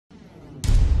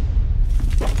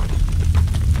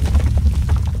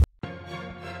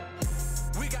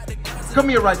Come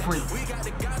here right quick.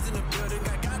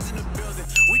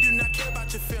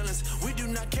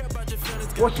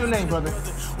 What's your name, brother?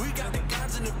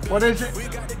 What is it?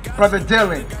 Brother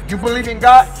Dylan. You believe in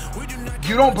God?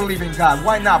 You don't believe in God.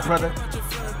 Why not, brother?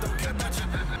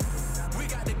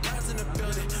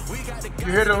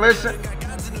 You here to listen?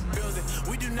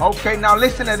 Okay, now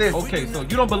listen to this. Okay, so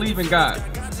you don't believe in God.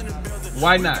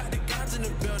 Why not?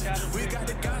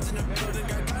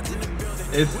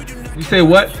 You say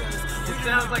what? It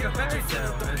sounds like a fairy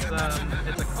tale. It's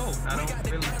a cult. I don't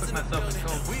really put myself in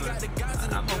cults,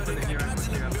 but I'm open to hearing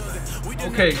what you have to say.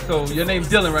 Okay, so your name's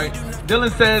Dylan, right?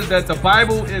 Dylan says that the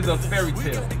Bible is a fairy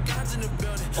tale.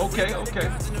 Okay,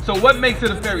 okay. So what makes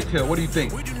it a fairy tale? What do you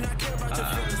think? There's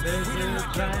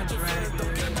a giant dragon.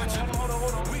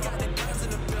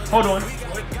 Hold on.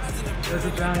 There's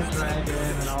a giant dragon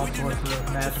and all sorts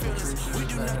of magical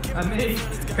creatures that, I mean,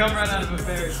 come right out of a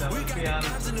fairy tale, let's be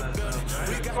honest with myself,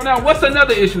 right? So now, what's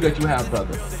another issue that you have,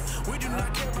 brother?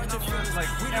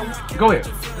 Go ahead.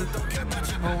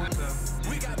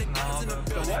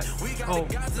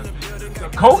 The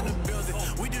cult?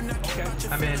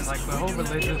 I mean, like the whole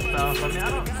religious stuff. I mean,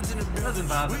 it doesn't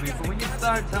bother me, but when you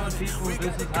start telling people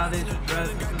this is how they should dress,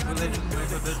 this is religiously,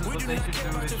 but this is what they should do,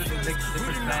 they should mix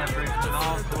different fabrics and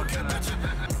all sorts of,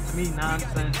 to me,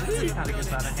 nonsense, it just kind of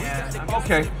gets out of hand.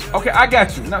 Okay, I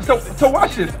got you. Now, so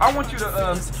watch this. I want you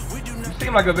to, you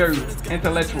seem like a very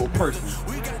intellectual person.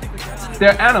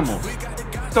 They're animals.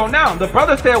 So now, the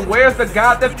brother said, where's the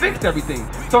God that fixed everything?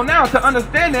 So now, to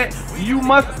understand that, you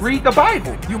must read the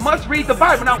Bible. You must read the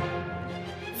Bible. Now,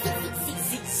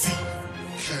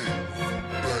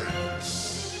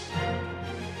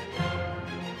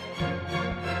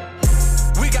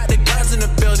 we got the gods in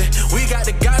the building. We got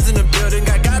the gods in the building.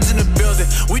 Got gods in the building.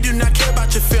 We do not care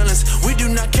about your feelings. We do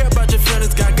not care about your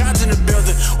feelings. Got gods in the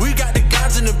building. We got the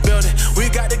gods in the building. We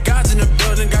got the gods in the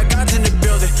building. Got gods in the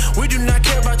building. We do not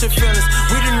care about your feelings.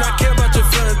 We do not care about your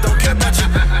feelings. Don't care about you.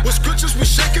 With scriptures we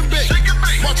shake and bake.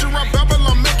 Watching around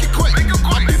Babylon make it quick.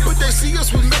 Our people they see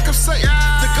us we make them say.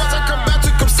 The gods I come back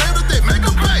to come say that they make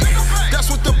them pay. That's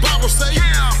what the Bible say.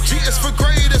 G is for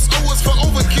great, S O is for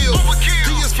overkill. D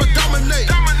is for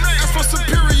dominate. S for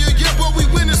superior, yeah, but we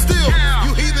winning still.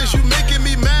 You heathens, you making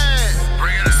me mad.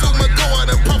 So I'ma go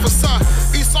out and prophesy.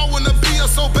 Esau wanna be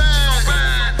us so bad.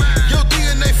 Your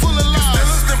DNA full of lies.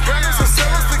 Stealers, the branders, and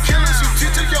sellers, the killers. You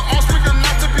teaching your offspring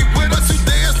not to be with us.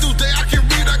 Today is new day. I can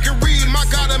read. My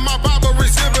God and my Bible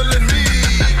resembling me.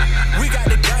 We got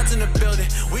the gods in the building.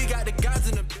 We got the gods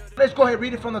in the building. Let's go ahead,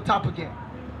 read it from the top again.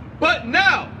 But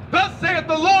now, thus saith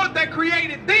the Lord that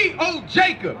created thee, O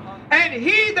Jacob, and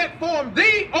he that formed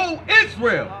thee, O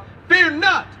Israel. Fear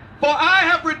not, for I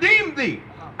have redeemed thee.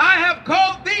 I have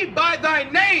called thee by thy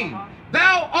name.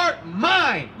 Thou art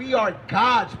mine. We are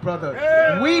God's,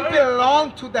 brother. We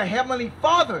belong to the Heavenly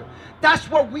Father. That's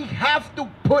what we have to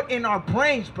put in our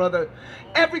brains, brother.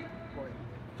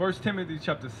 1 Timothy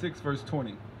chapter 6, verse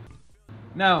 20.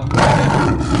 Now,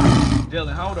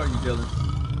 Dylan, how old are you, Dylan?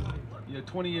 You're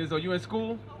 20 years old. You in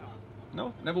school?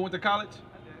 No? Never went to college?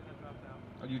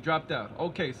 Oh, you dropped out.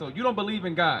 Okay, so you don't believe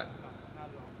in God.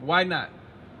 Why not?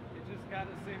 It just kind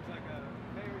of seems like a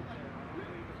fairy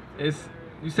tale.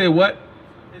 You say what?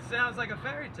 It sounds like a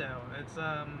fairy tale. It's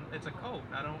a cult.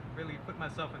 I don't really put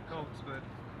myself in cults, but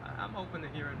I'm open to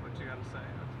hearing what you have to say.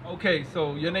 Okay,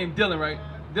 so your name Dylan, right?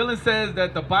 Dylan says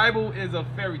that the Bible is a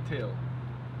fairy tale.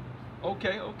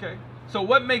 Okay. So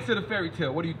what makes it a fairy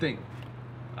tale? What do you think?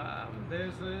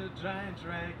 There's a giant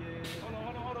dragon.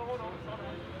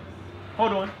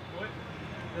 Hold on.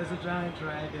 There's a giant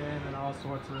dragon and all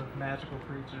sorts of magical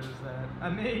creatures that, I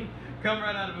mean, come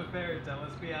right out of a fairy tale.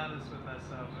 Let's be honest with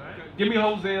ourselves, right? Give me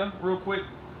Hosea real quick.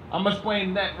 I'm going to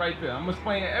explain that right there. I'm going to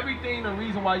explain everything, the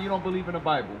reason why you don't believe in the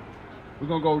Bible. We're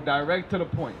going to go direct to the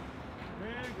point.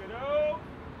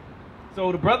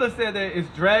 So the brother said that it's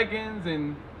dragons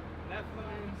and...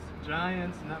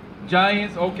 Giants,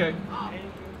 Giants, okay.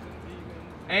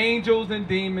 Angels and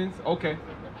demons, okay.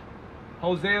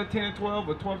 Hosea 10 and 12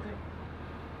 or 12?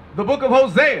 The book of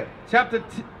Hosea, chapter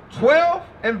 12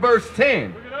 and verse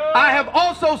 10. I have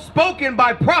also spoken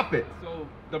by prophets. So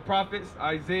the prophets,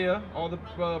 Isaiah, all the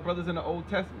brothers in the Old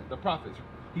Testament, the prophets.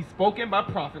 He's spoken by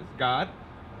prophets, God.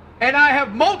 And I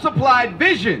have multiplied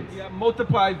visions. He have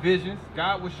multiplied visions.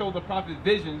 God will show the prophet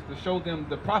visions to show them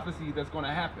the prophecy that's going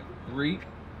to happen. Read.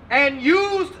 And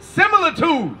used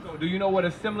similitudes. So do you know what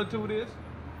a similitude is?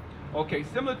 Okay,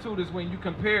 similitude is when you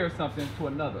compare something to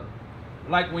another.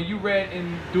 Like when you read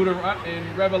in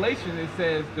Revelation, it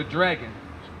says the dragon.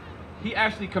 He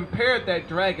actually compared that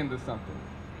dragon to something.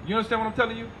 You understand what I'm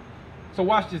telling you? So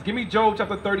watch this. Give me Job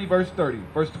chapter 30, verse 30,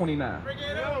 verse 29. Bring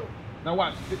it out. Now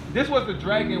watch. This was the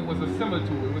dragon was a similar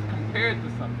to. It was compared to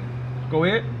something. Go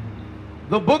ahead.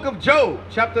 The book of Job,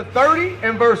 chapter 30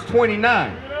 and verse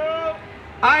 29.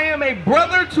 I am a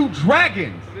brother to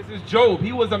dragons. So this is Job.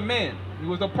 He was a man. He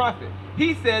was a prophet.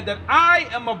 He said that I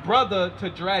am a brother to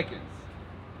dragons.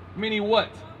 Meaning what?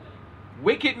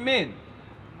 Wicked men.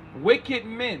 Wicked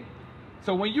men.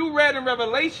 So when you read in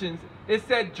Revelations, it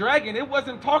said dragon. It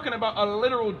wasn't talking about a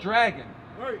literal dragon.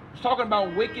 It's talking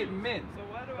about wicked men. So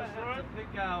why do I have to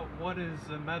pick out what is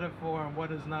a metaphor and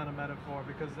what is not a metaphor?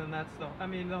 Because then that's the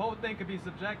whole thing could be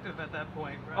subjective at that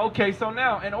point, right? Okay, so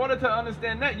now, in order to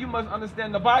understand that, you must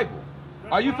understand the Bible.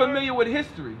 Are you familiar with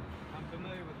history? I'm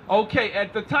familiar with this. Okay,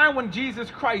 at the time when Jesus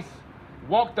Christ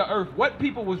walked the earth, what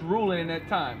people was ruling in that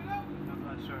time? I'm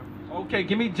not sure. Okay,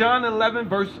 give me John 11,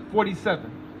 verse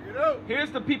 47. Here's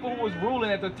the people who was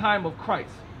ruling at the time of Christ.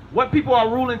 What people are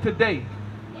ruling today?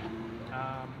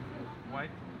 White.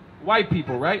 White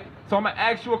people, right? So I'm going to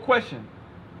ask you a question.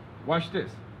 Watch this.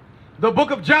 The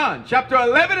book of John, chapter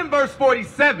 11 and verse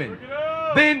 47.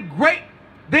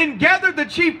 Then gathered the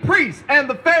chief priests and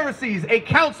the Pharisees a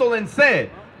council and said,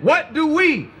 what do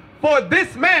we? For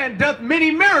this man doth many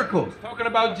miracles. Talking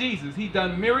about Jesus. He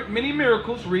done many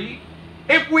miracles, read.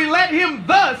 If we let him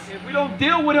thus, If we don't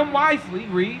deal with him wisely,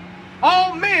 read.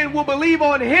 all men will believe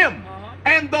on him.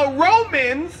 And the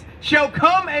Romans shall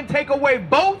come and take away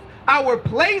both our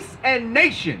place and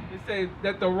nation. It says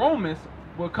that the Romans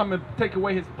will come and take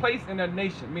away his place in that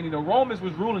nation. Meaning the Romans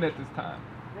was ruling at this time.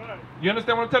 You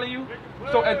understand what I'm telling you?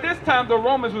 So at this time, the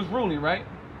Romans was ruling, right?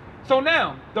 So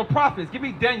now, the prophets, give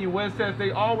me Daniel, where it says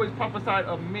they always prophesied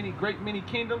of many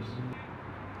kingdoms.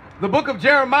 The book of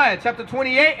Jeremiah, chapter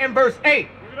 28 and verse 8.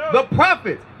 The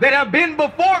prophets that have been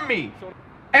before me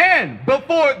and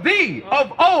before thee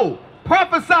of old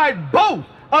prophesied both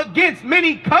against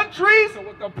many countries. So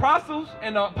with the apostles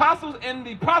and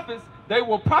the prophets, they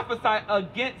will prophesy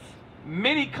against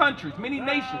many countries, many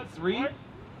nations, read.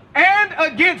 And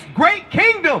against great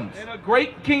kingdoms. And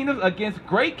against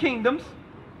great kingdoms.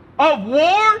 Of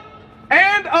war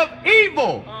and of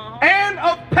evil and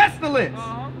of pestilence.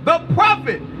 The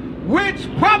prophet which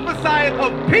prophesieth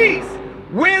of peace,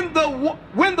 when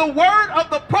the word of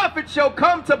the prophet shall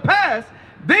come to pass,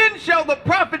 then shall the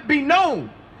prophet be known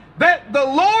that the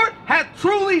Lord hath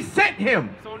truly sent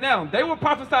him. So now, they will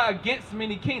prophesy against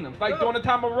many kingdoms, like during the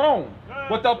time of Rome.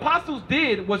 What the apostles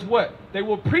did was what? They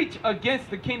will preach against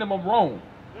the kingdom of Rome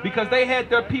because they had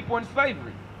their people in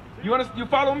slavery. You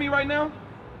follow me right now?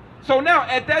 So now,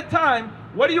 at that time,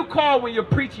 what do you call when you're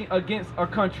preaching against a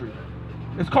country?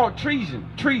 It's called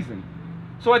treason.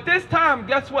 So at this time,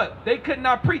 guess what? They could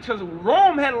not preach because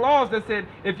Rome had laws that said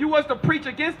if you was to preach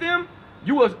against them,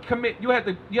 you had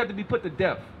to be put to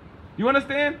death. You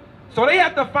understand? So they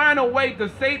have to find a way to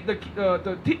say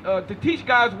to teach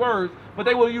God's words, but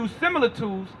they will use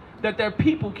similitudes that their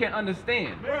people can't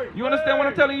understand. You understand what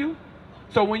I'm telling you?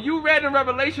 So when you read in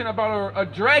Revelation about a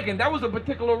dragon, that was a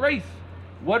particular race.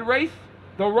 What race?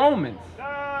 The Romans.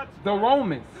 The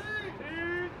Romans.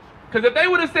 Because if they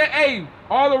would have said, hey,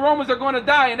 all the Romans are going to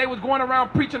die, and they was going around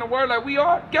preaching the word like we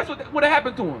are, guess what would have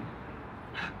happened to them?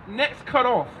 Necks cut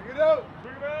off.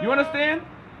 You understand?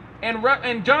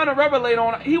 And John the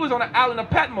Revelator, he was on the island of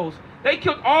Patmos. They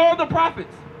killed all the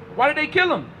prophets. Why did they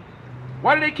kill him?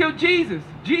 Why did they kill Jesus?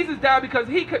 Jesus died because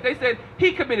they said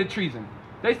he committed treason.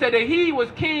 They said that he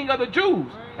was king of the Jews.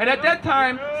 And at that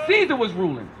time, Caesar was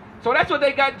ruling. So that's what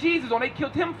they got Jesus on. They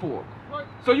killed him for.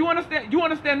 So you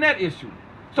understand that issue.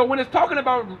 So when it's talking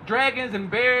about dragons and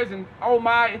bears and oh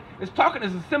my, it's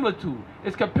a similitude.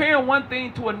 It's comparing one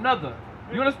thing to another.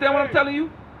 You understand what I'm telling you?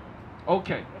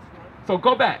 Okay. So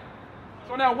go back.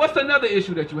 So now what's another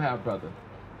issue that you have, brother?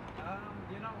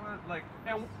 You know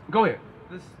what? Go ahead.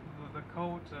 The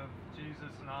coat of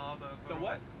Jesus and all the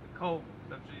what? The coat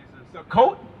of Jesus. The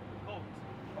coat? Coat.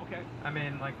 Okay. I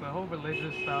mean, like the whole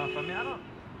religious stuff. I mean,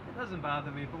 it doesn't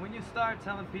bother me, but when you start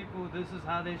telling people this is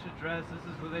how they should dress, this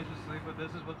is who they should sleep with,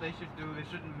 this is what they should do, they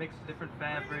shouldn't mix different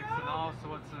fabrics and all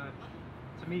sorts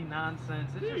of, to me,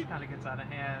 nonsense, it just kind of gets out of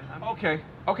hand. Okay,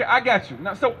 I got you.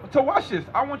 Now, so watch this.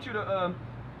 I want you to,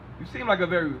 you seem like a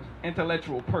very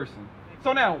intellectual person.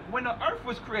 So now, when the earth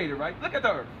was created, right? Look at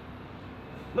the earth.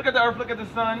 Look at the earth, look at the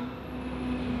sun,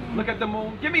 look at the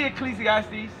moon. Give me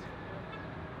Ecclesiastes.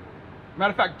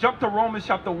 Matter of fact, jump to Romans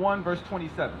chapter 1, verse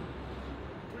 27.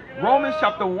 Romans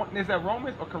chapter 1, is that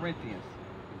Romans or Corinthians?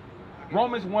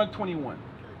 Romans 1:21.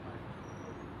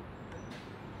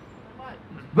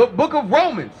 The book of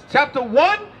Romans, chapter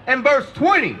 1 and verse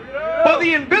 20. For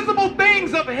the invisible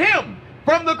things of him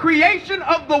from the creation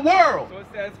of the world. So it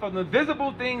says, from the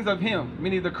visible things of him,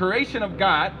 meaning the creation of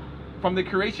God, from the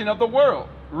creation of the world.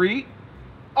 read,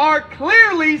 are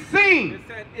clearly seen. it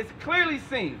said it's clearly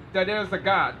seen that there's a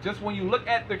God just when you look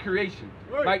at the creation.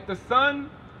 Right. Like the sun,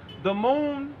 the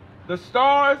moon, the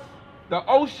stars, the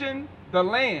ocean, the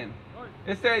land.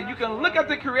 It said you can look at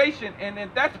the creation and then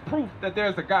that's proof that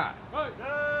there's a God.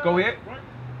 Go ahead.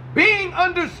 Being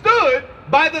understood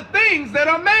by the things that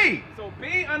are made. So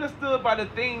being understood by the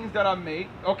things that are made.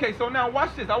 Okay, so now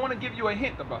watch this. I want to give you a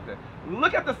hint about that.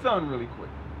 Look at the sun really quick.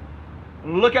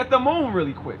 Look at the moon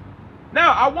really quick.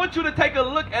 Now, I want you to take a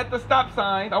look at the stop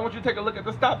signs. I want you to take a look at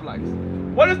the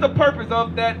stoplights. What is the purpose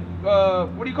of that,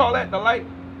 what do you call that, the light?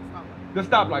 Stoplight. The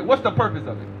stoplight. What's the purpose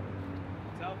of it?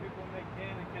 To tell people when they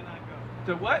can and cannot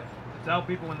go. To what? To tell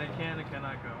people when they can and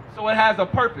cannot go. So it has a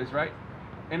purpose, right?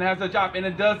 And it has a job. And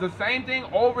it does the same thing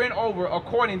over and over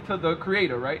according to the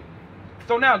Creator, right?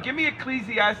 So now, give me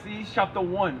Ecclesiastes chapter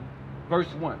 1, verse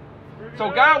 1.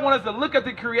 So God wants us to look at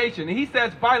the creation. And he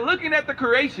says, by looking at the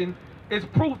creation, is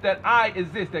proof that I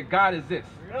exist, that God exists.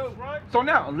 So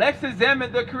now, let's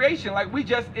examine the creation like we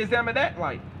just examined that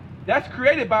light. That's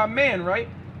created by man, right?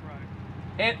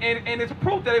 And it's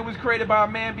proof that it was created by a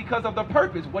man because of the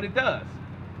purpose, what it does.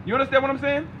 You understand what I'm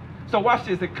saying? So watch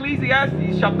this,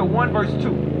 Ecclesiastes chapter 1, verse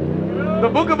 2. The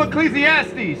book of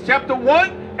Ecclesiastes, chapter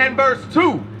 1 and verse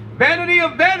 2. Vanity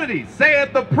of vanities,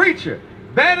 saith the preacher.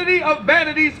 Vanity of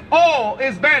vanities, all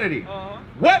is vanity.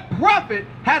 What profit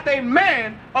hath a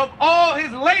man of all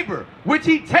his labor, which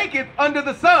he taketh under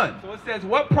the sun? So it says,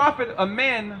 what profit a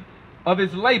man of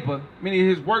his labor, meaning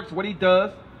his works, what he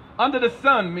does, under the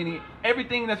sun, meaning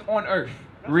everything that's on earth.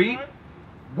 Read.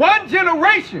 One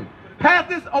generation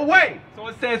passeth away. So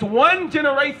it says, one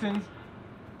generation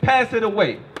passeth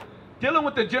away. Dealing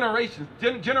with the generations,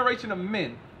 generation of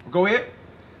men. Go ahead.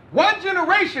 One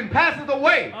generation passeth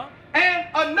away, and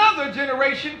another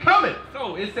generation cometh.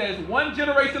 So it says one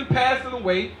generation passeth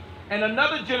away and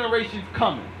another generation's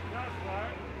coming.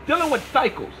 Dealing with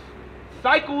cycles.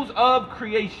 Cycles of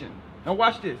creation. Now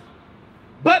watch this.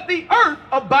 But the earth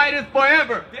abideth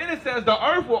forever. Then it says the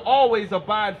earth will always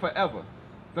abide forever.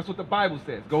 That's what the Bible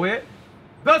says. Go ahead.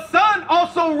 The sun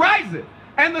also riseth,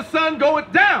 and the sun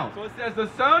goeth down. So it says the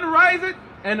sun riseth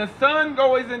and the sun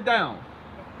goeth down.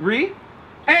 Read.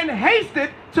 And hasted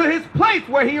to his place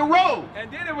where he arose.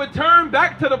 And then it returned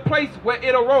back to the place where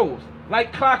it arose,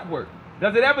 like clockwork.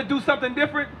 Does it ever do something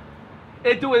different?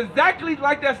 It do exactly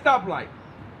like that stoplight.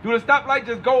 Do the stoplight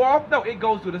just go off? No, it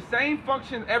goes to the same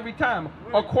function every time,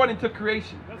 according to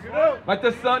creation. Like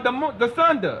the sun, the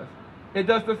sun does. It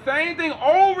does the same thing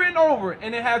over and over,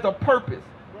 and it has a purpose.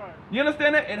 You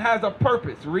understand that? It has a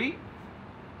purpose. Read.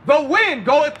 The wind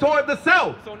goeth toward the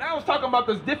south. So now it's talking about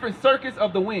the different circuits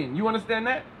of the wind. You understand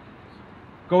that?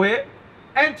 Go ahead.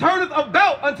 And turneth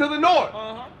about unto the north.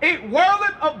 It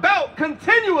whirleth about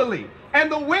continually,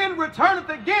 and the wind returneth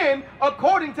again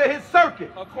according to his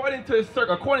circuit. According to his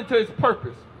circuit, according to his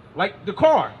purpose. Like the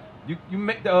car. You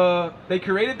make they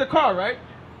created the car, right?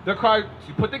 The car,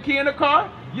 you put the key in the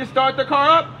car, you start the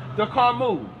car up, the car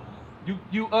moves.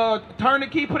 You turn the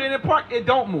key, put it in park, it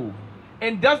don't move.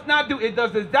 And does not do, it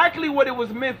does exactly what it was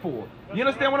meant for. You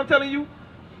understand what I'm telling you?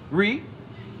 Read.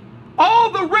 All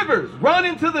the rivers run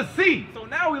into the sea. So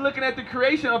now we're looking at the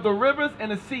creation of the rivers and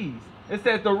the seas. It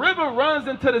says the river runs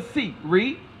into the sea.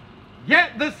 Read.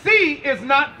 Yet the sea is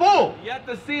not full. Yet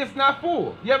the sea is not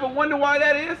full. You ever wonder why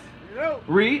that is?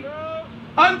 Read.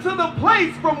 Unto the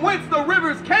place from whence the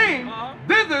rivers came,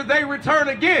 thither they return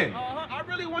again. I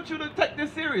really want you to take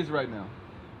this serious right now.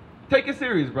 Take it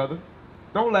serious, brother.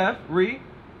 Don't laugh. Read.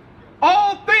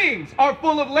 All things are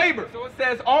full of labor. So it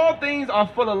says all things are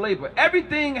full of labor.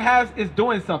 Everything is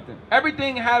doing something.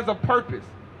 Everything has a purpose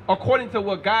according to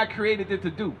what God created it to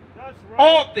do. That's right.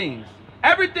 All things.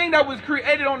 Everything that was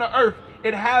created on the earth,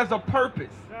 it has a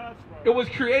purpose. That's right. It was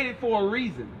created for a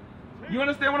reason. You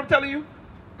understand what I'm telling you?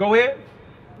 Go ahead.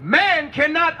 Man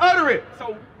cannot utter it.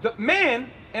 So the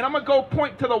man, and I'm going to go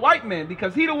point to the white man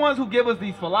because he the ones who give us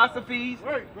these philosophies.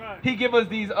 Right, right. He give us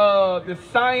these the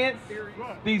science,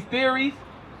 these theories.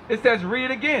 It says, read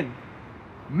it again.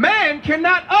 Man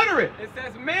cannot utter it. It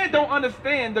says man don't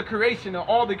understand the creation or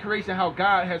all the creation how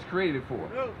God has created it for.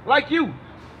 Like you.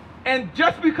 And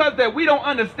just because that we don't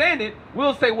understand it,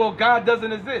 we'll say, well, God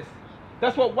doesn't exist.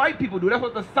 That's what white people do. That's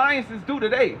what the scientists do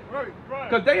today. Right, right.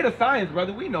 Because they the science,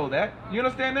 brother. We know that. You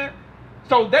understand that?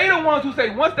 So they the ones who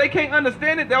say once they can't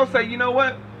understand it, they'll say, you know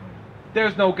what?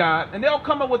 There's no God. And they'll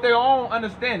come up with their own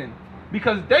understanding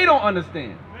because they don't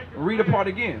understand. Read the part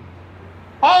again.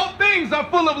 All things are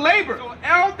full of labor. So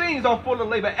all things are full of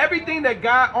labor. Everything that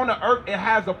God on the earth, it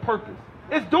has a purpose.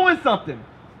 It's doing something.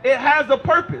 It has a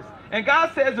purpose. And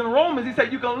God says in Romans, he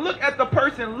said, you can look at the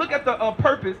person, look at the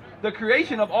purpose, the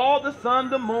creation of all the sun,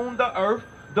 the moon, the earth,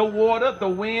 the water, the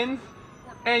winds,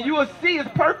 and you will see its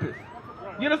purpose.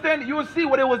 You understand? You will see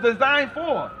what it was designed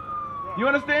for. You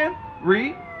understand?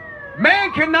 Read.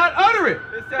 Man cannot utter it.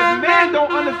 It says man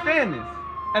don't understand this.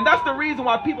 And that's the reason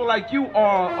why people like you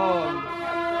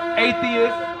are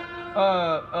atheists,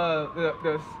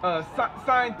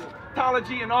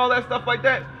 Scientology and all that stuff like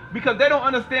that, because they don't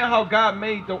understand how God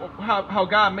made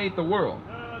the world.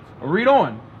 Read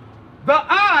on. The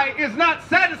eye is not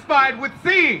satisfied with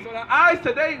seeing. So the eyes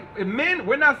today, men,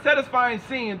 we're not satisfied in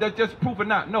seeing. That's just proof or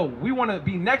not. No, we want to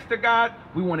be next to God.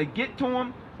 We want to get to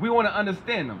him. We want to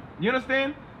understand him. You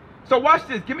understand? So watch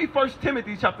this. Give me 1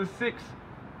 Timothy chapter 6,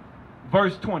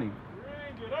 verse 20.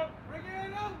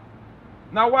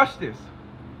 Now watch this.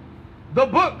 The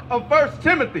book of 1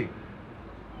 Timothy,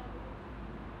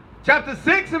 chapter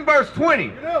 6 and verse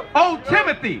 20. O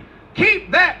Timothy,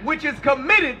 keep that which is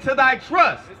committed to thy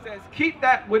trust. It says, keep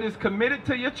that which is committed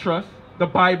to your trust. The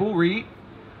Bible, read.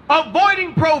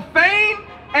 Avoiding profane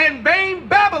and vain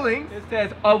babblings. It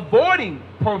says, avoiding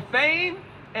profane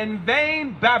and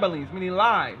vain babblings, meaning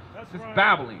lies. Just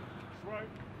babbling.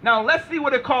 Now let's see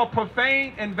what it called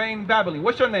profane and vain babbling.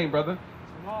 What's your name, brother?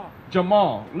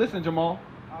 Jamal. Listen, Jamal.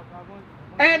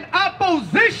 And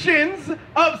oppositions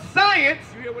of science.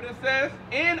 You hear what it says?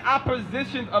 In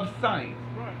opposition of science.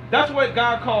 That's what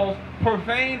God calls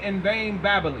profane and vain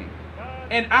babbling.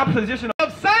 In opposition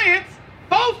of science,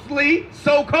 falsely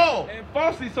so called. And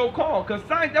falsely so called, because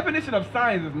science, definition of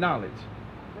science is knowledge.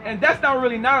 And that's not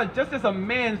really knowledge, just as a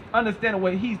man's understanding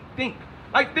what he thinks.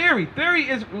 Like theory. Theory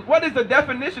is, what is the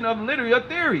definition of literally a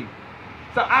theory?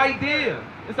 It's an idea.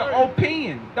 It's an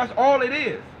opinion. That's all it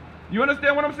is. You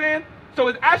understand what I'm saying? So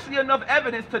it's actually enough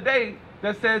evidence today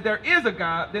that says there is a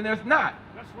God, then there's not.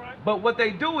 That's right. But what they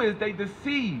do is they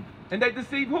deceive. And they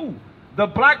deceive who? The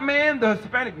black man, the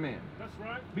Hispanic man. That's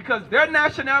right. Because their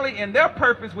nationality and their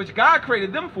purpose, which God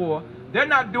created them for, they're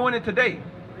not doing it today.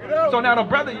 So now the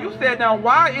brother, you said, now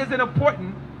why is it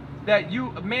important that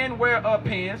men wear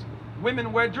pants,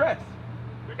 women wear dress?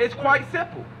 It's quite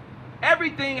simple.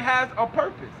 Everything has a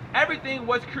purpose. Everything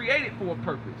was created for a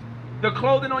purpose. The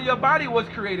clothing on your body was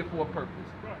created for a purpose.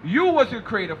 You was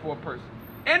created for a person.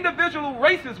 Individual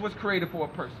races was created for a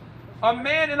person. A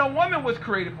man and a woman was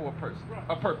created for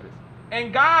a purpose.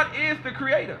 And God is the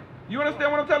creator. You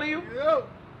understand what I'm telling you?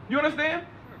 You understand?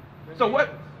 So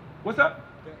what's up?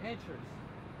 The interest.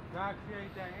 God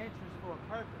created that interest for a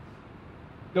purpose.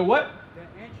 The what? The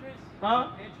interest.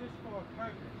 Huh? Interest for a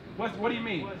purpose. What do you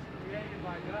mean? Was created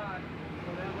by God,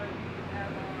 so that way we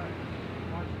can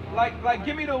have Like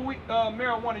give me the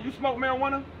marijuana. You smoke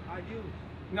marijuana? I use.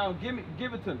 No, give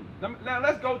it to me. Now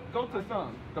let's go to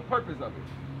some, the purpose of it.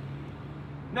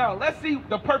 Now let's see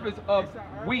the purpose of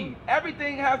weed.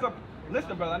 Everything has a,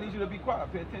 listen brother, I need you to be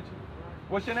quiet, pay attention.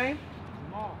 What's your name?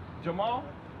 Jamal. Jamal?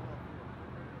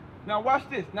 Now watch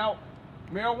this. Now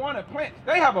marijuana plants,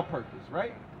 they have a purpose,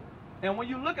 right? And when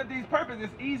you look at these purposes,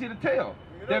 it's easy to tell.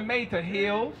 They're made to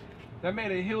heal. They're made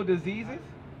to heal diseases.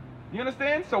 You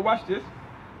understand? So watch this.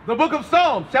 The book of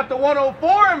Psalms, chapter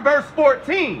 104 and verse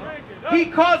 14. He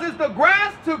causes the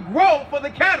grass to grow for the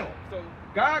cattle. So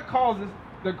God causes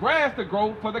the grass to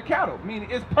grow for the cattle. Meaning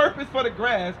its purpose for the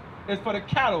grass is for the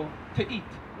cattle to eat.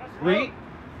 Read.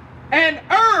 And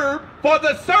herb for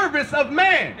the service of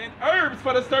man. And herbs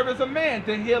for the service of man,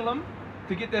 to heal them,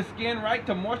 to get their skin right,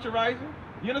 to moisturize them.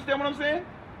 You understand what I'm saying?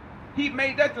 He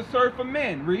made that to serve for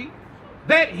men. Read.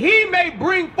 That he may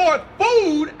bring forth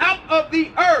food out of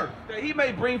the earth. That he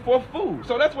may bring forth food.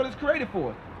 So that's what it's created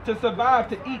for. To survive,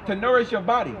 to eat, to nourish your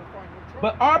body.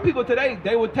 But our people today,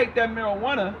 they will take that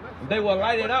marijuana, they will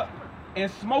light it up and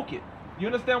smoke it. You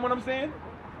understand what I'm saying?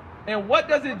 And what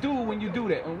does it do when you do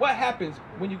that? And what happens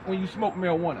when you smoke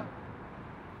marijuana?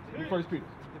 In 1 Peter.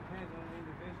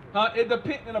 It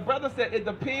depends. And the brother said it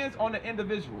depends on the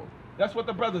individual. That's what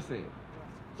the brother said.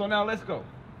 So now let's go.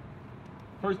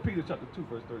 1 Peter chapter 2,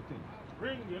 verse 13.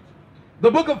 Bring it. The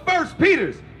book of 1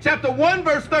 Peter, chapter 1,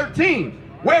 verse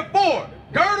 13. Wherefore,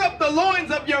 gird up the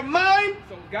loins of your mind.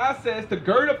 So God says to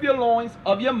gird up your loins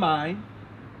of your mind.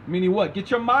 Meaning what? Get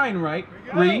your mind right.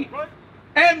 Read.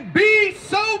 And be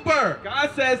sober. God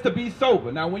says to be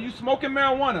sober. Now when you smoking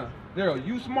marijuana,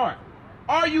 you smart.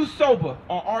 Are you sober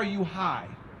or are you high?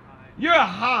 You're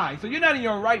high. So you're not in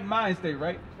your right mind state,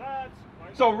 right?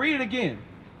 So read it again.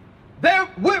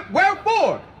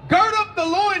 Wherefore, gird up the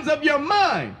loins of your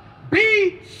mind.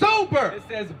 Be sober. It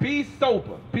says be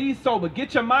sober. Be sober.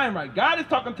 Get your mind right. God is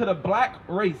talking to the black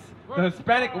race, the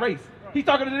Hispanic race. He's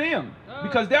talking to them.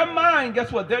 Because their mind,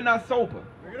 guess what? They're not sober.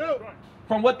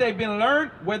 from what they've been learned,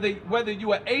 whether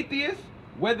you are atheist,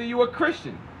 whether you are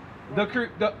Christian.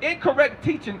 The incorrect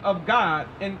teaching of God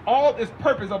and all its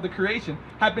purpose of the creation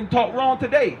have been taught wrong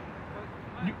today.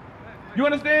 You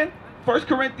understand? 1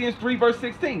 Corinthians 3 verse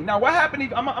 16. Now what happened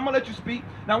if, I'm gonna let you speak.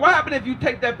 Now what happened if you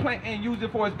take that plant and use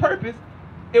it for its purpose?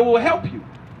 It will help you.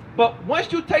 But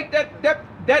once you take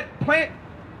that plant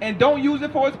and don't use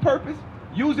it for its purpose,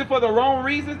 use it for the wrong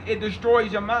reasons, it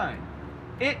destroys your mind.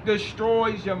 It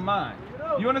destroys your mind.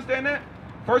 You understand that?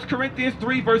 1 Corinthians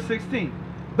 3 verse 16.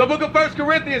 The book of 1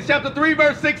 Corinthians chapter 3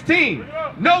 verse 16.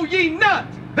 Know ye not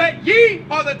that ye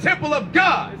are the temple of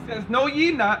God? It says, know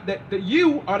ye not that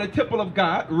you are the temple of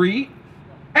God. Read.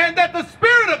 And that the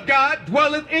Spirit of God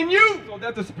dwelleth in you. So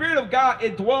that the Spirit of God,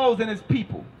 it dwells in his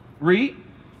people. Read.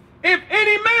 If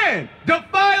any man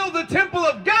defile the temple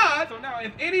of God. So now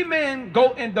if any man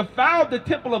go and defile the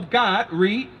temple of God,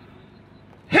 read.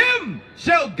 Him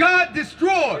shall God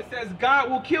destroy. It says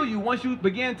God will kill you once you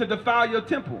begin to defile your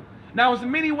temple. Now there's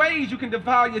many ways you can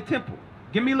defile your temple.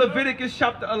 Give me Leviticus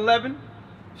chapter 11.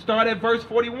 Start at verse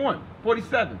 41,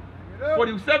 47.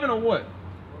 47 or what?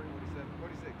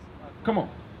 46. Come on.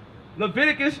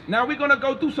 Leviticus, now we're going to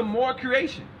go through some more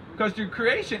creation. Because your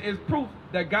creation is proof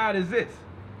that God exists.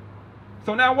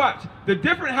 So now watch. The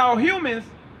different how humans,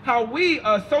 how we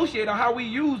associate or how we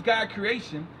use God's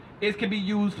creation, it can be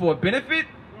used for benefit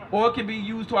or it can be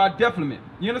used to our detriment.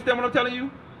 You understand what I'm telling you?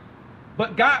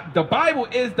 But God, the Bible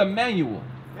is the manual.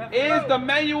 Is the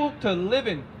manual to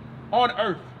living on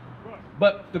earth.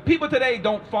 But the people today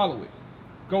don't follow it.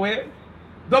 Go ahead.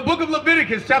 The book of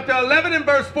Leviticus chapter 11 and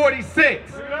verse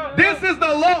 46. This is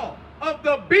the law of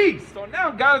the beast. So now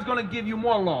God is going to give you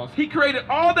more laws. He created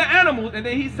all the animals and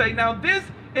then he say, now this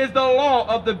is the law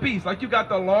of the beast. Like you got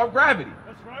the law of gravity.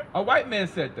 That's right. A white man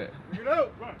said that. You know.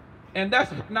 Right. And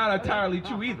that's not entirely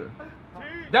true either.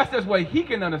 That's just what he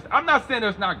can understand. I'm not saying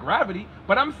there's not gravity,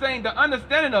 but I'm saying the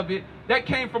understanding of it, that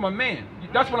came from a man.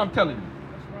 That's what I'm telling you.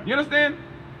 You understand?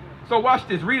 So watch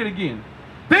this. Read it again.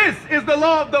 This is the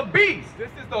law of the beast. This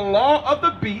is the law of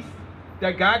the beast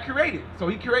that God created. So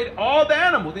he created all the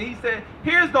animals. And he said,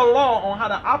 here's the law on how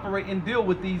to operate and deal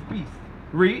with these beasts.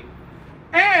 Read.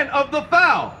 And of the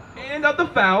fowl. And of the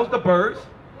fowls, the birds.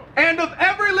 And of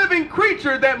every living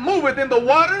creature that moveth in the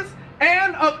waters.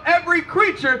 And of every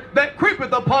creature that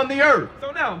creepeth upon the earth. So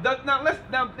now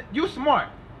you smart.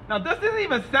 Now does this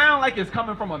even sound like it's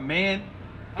coming from a man?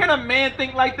 Can a man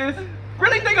think like this?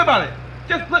 Really think about it.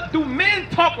 Just look, do men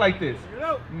talk like this?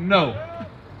 No.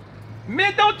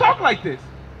 Men don't talk like this.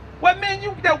 What men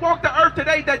you that walk the earth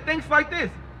today that thinks like this?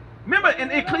 Remember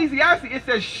in Ecclesiastes it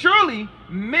says, surely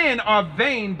men are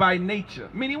vain by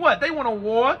nature. Meaning what? They want to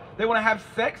war, they want to have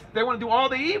sex, they want to do all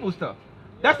the evil stuff.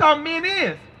 That's how men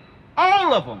is.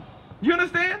 All of them. You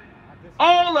understand?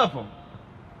 All of them.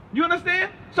 You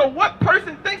understand? So what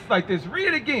person thinks like this? Read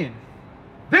it again.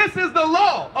 This is the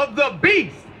law of the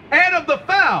beast and of the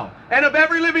fowl and of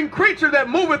every living creature that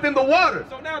moveth in the waters.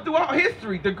 So now throughout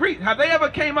history, the Greeks, have they ever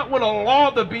came up with a law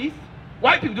of the beast?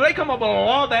 White people, do they come up with a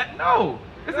law of that? No.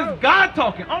 This is God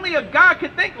talking. Only a God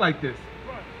can think like this.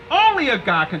 Only a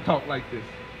God can talk like this.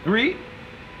 Read.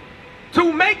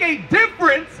 To make a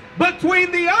difference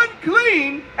between the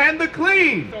unclean and the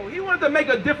clean. So he wanted to make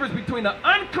a difference between the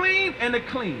unclean and the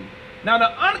clean. Now the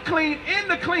unclean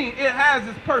and the clean, it has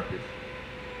its purpose.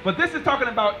 But this is talking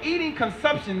about eating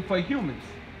consumption for humans,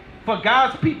 for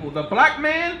God's people, the black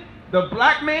man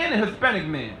and Hispanic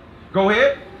man. Go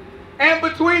ahead. And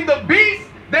between the beast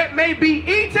that may be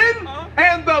eaten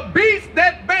and the beast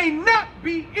that may not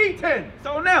be eaten.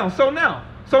 So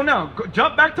now,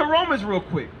 jump back to Romans real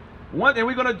quick. And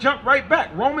we're going to jump right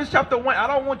back. Romans chapter 1. I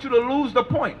don't want you to lose the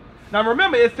point. Now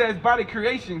remember, it says by the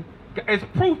creation, it's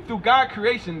proof through God's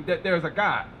creation that there's a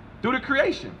God. Through the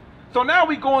creation. So now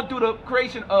we're going through the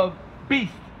creation of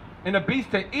beasts. And a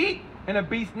beast to eat and a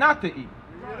beast not to eat.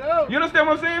 You understand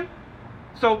what I'm saying?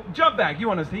 So jump back.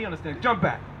 You understand? Jump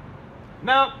back.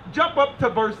 Now jump up to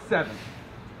verse 7.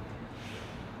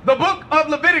 The book of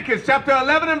Leviticus chapter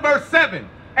 11 and verse 7.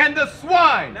 And the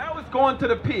swine. Now it's going to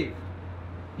the pig.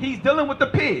 He's dealing with the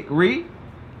pig. Read.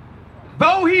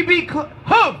 Though he be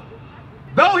hoof,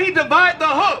 though he divide the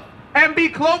hoof and be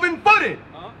cloven footed,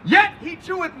 yet he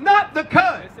cheweth not the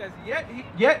cud. It says,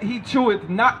 yet he cheweth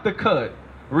not the cud.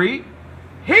 Read.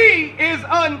 He is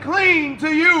unclean to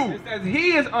you. It says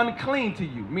he is unclean to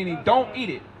you, meaning don't eat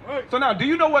it. So now, do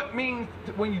you know what it means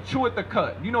when you chew at the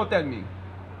cud? You know what that means?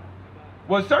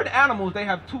 Well, certain animals, they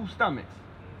have two stomachs.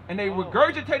 And they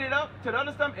regurgitate it up to the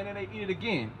other stomach and then they eat it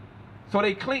again. So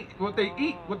they clean, what they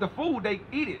eat, with the food, they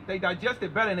eat it. They digest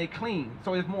it better and they clean.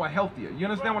 So it's more healthier. You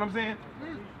understand what I'm saying?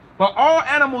 But all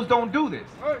animals don't do this.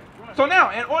 So now,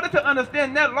 in order to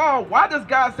understand that law, why does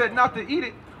God say not to eat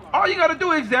it? All you got to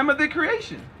do is examine the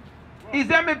creation.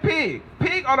 Examine pig.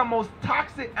 Pig are the most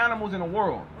toxic animals in the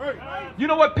world. You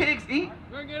know what pigs eat?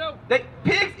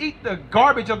 Pigs eat the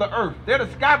garbage of the earth. They're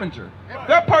the scavenger.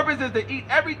 Their purpose is to eat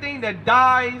everything that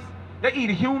dies. They eat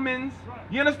humans.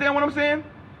 You understand what I'm saying?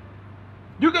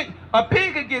 A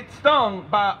pig could get stung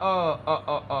by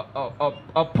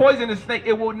a poisonous snake.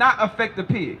 It will not affect the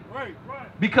pig.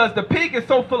 Because the pig is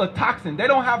so full of toxin. They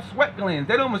don't have sweat glands.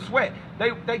 They don't even sweat.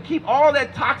 They keep all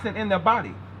that toxin in their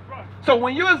body. So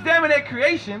when you examine that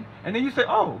creation, and then you say,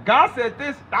 oh, God said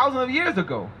this thousands of years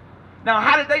ago. Now,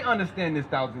 how did they understand this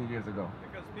thousands of years ago?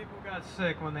 Because people got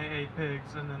sick when they ate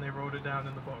pigs, and then they wrote it down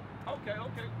in the book. Okay.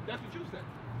 That's what you said.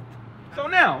 So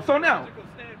now.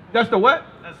 That's the what?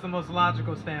 That's the most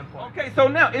logical standpoint. Okay, so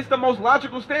now, it's the most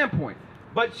logical standpoint.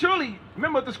 But surely,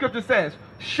 remember what the scripture says,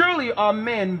 surely are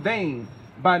men vain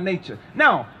by nature.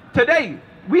 Now, today,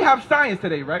 we have science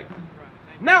today, right?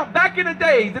 Now, back in the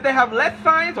days, did they have less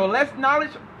science or less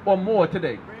knowledge or more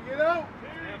today? Bring it out.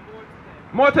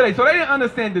 More today. So they didn't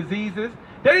understand diseases.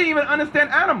 They didn't even understand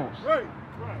animals.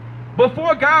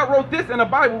 Before God wrote this in the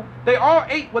Bible, they all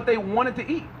ate what they wanted to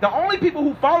eat. The only people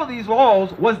who followed these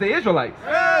laws was the Israelites.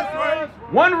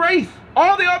 One race.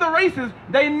 All the other races,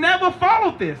 they never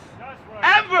followed this.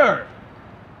 Ever.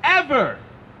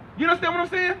 You understand what I'm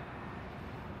saying?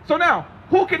 So now,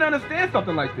 who can understand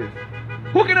something like this?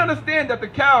 Who can understand that the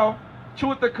cow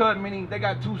chewed the cud, meaning they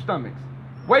got two stomachs?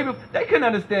 They couldn't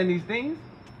understand these things.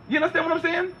 You understand what I'm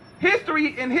saying?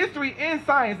 History and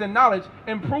science and knowledge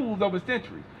improved over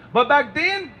centuries. But back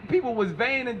then, people was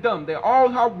vain and dumb. They all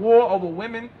had war over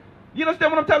women. You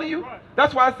understand what I'm telling you?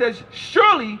 That's why it says,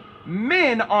 surely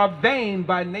men are vain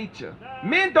by nature.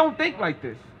 Men don't think like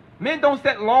this. Men don't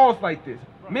set laws like this.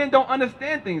 Men don't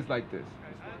understand things like this.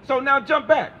 So now jump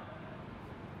back.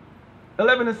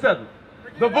 11 and 7.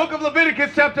 The book of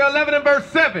Leviticus chapter 11 and verse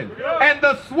 7. And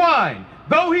the swine,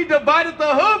 though he divideth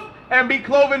the hoof and be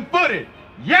cloven footed,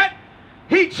 yet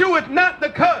he cheweth not the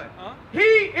cud. He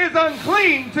is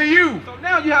unclean to you. So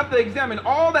now you have to examine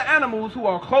all the animals who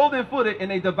are cloven footed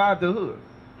and they divide the hoof.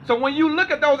 So when you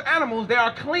look at those animals, they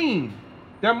are clean.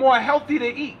 They're more healthy to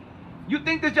eat. You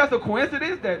think it's just a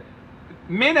coincidence that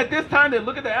men at this time, they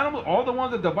look at the animals, all the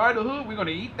ones that divide the hoof, we're going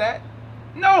to eat that?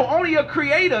 No, only a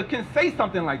creator can say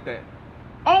something like that.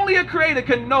 Only a creator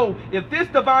can know if this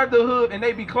divides the hoof and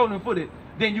they be cloven footed,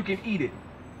 then you can eat it.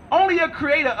 Only a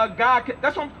creator, a God, can,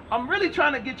 that's what I'm really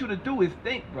trying to get you to do is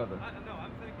think, brother.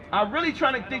 I'm really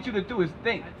trying to get you to do is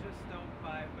think. I just don't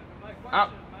buy it. But my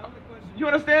only question. You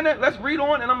understand that? Let's read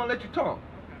on and I'm going to let you talk.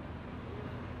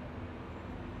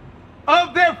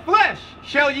 Of their flesh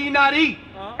shall ye not eat,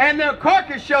 and their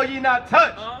carcass shall ye not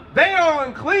touch. They are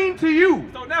unclean to you.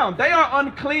 So now, they are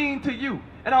unclean to you.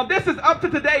 And now this is up to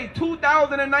today,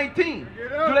 2019.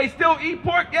 Do they still eat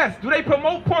pork? Yes. Do they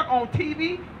promote pork on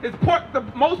TV? Is pork the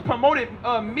most promoted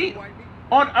meat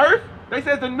on earth? They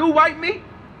say it's the new white meat?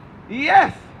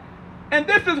 Yes. And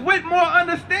this is with more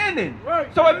understanding.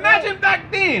 So imagine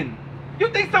back then. You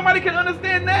think somebody can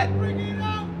understand that?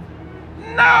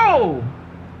 No.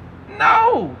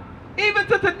 No. Even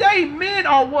to today, men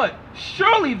are what?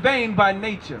 Surely vain by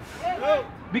nature.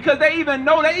 Because they even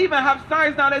know, they even have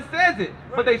science now that says it,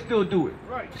 but they still do it.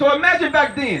 So imagine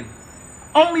back then,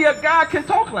 only a God can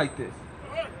talk like this.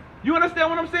 You understand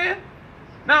what I'm saying?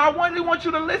 Now I really want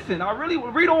you to listen. I really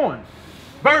read on.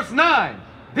 Verse 9.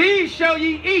 These shall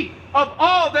ye eat of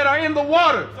all that are in the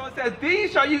waters. So it says,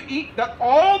 these shall you eat that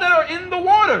all that are in the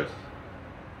waters.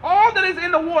 All that is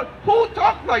in the water. Who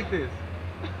talks like this?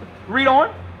 Read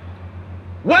on.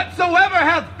 Whatsoever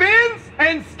hath fins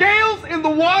and scales in the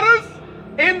waters,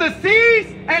 in the seas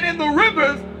and in the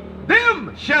rivers,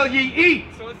 them shall ye eat.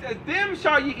 So it says, them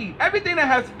shall ye eat. Everything that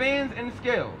has fins and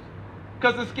scales.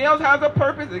 Because the scales has a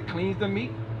purpose. It cleans the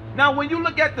meat. Now, when you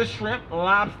look at the shrimp,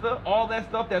 lobster, all that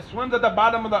stuff that swims at the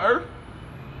bottom of the earth,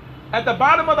 at the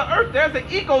bottom of the earth, there's an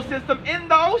ecosystem in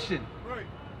the ocean.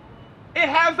 It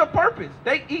has a purpose.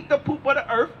 They eat the poop of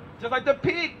the earth, just like the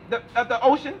pig at the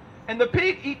ocean, and the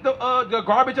pig eat the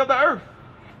garbage of the earth.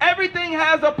 Everything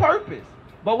has a purpose.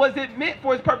 But was it meant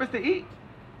for its purpose to eat?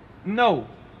 No,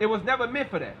 it was never meant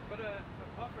for that. But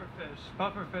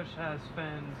pufferfish has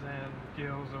fins and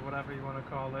gills or whatever you want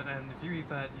to call it, and if you eat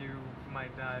that, you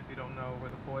might die if you don't know where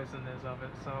the poison is of it.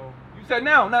 So you said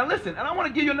now listen, and I want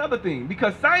to give you another thing,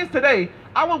 because science today,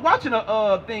 I was watching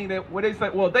a thing where they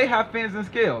said, well, they have fins and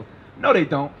scales. No, they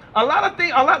don't.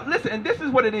 Listen, and this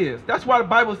is what it is. That's why the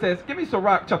Bible says, give me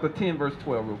Sirach chapter 10, verse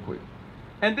 12 real quick.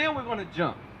 And then we're going to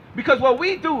jump. Because what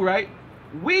we do, right,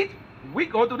 we we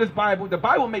go through this Bible. The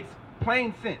Bible makes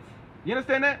plain sense. You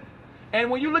understand that? And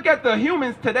when you look at the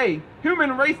humans today,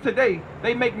 human race today,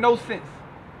 they make no sense.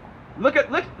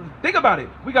 Think about it.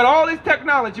 We got all this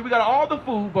technology, we got all the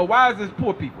food, but why is this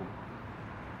poor people?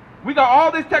 We got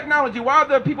all this technology, why are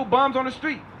there people bums on the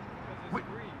street?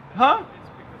 Huh?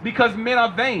 Because men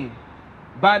are vain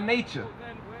by nature.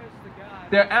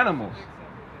 They're animals.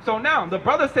 So now, the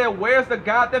brother said, where's the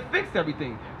God that fixed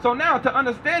everything? So now, to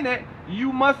understand that,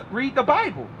 you must read the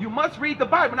Bible. You must read the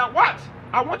Bible. Now watch.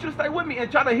 I want you to stay with me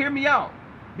and try to hear me out.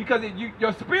 Because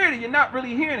your spirit, you're not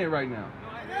really hearing it right now.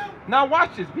 Now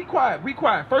watch this. Be quiet. Be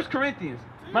quiet. 1 Corinthians.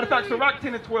 Matter of fact, Sirach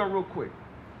 10 and 12 real quick.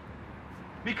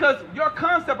 Because your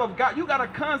concept of God, you got a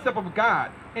concept of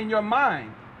God in your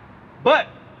mind. But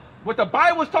what the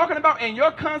Bible is talking about and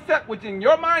your concept, which in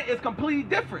your mind is completely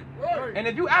different. And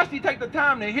if you actually take the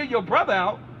time to hear your brother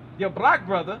out, your black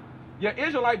brother, your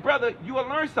Israelite brother, you will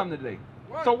learn something today.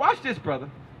 So watch this, brother.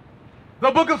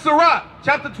 The book of Sirach,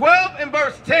 chapter 12 and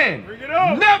verse 10.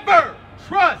 Never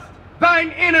trust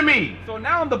thine enemy. So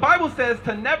now the Bible says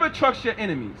to never trust your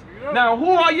enemies. Now,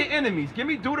 who are your enemies? Give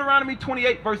me Deuteronomy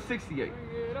 28, verse 68.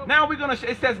 Now we're going to,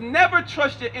 it says never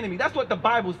trust your enemy. That's what the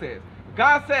Bible says.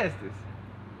 God says this.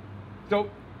 So,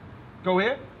 go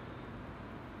ahead.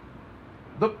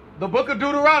 The book of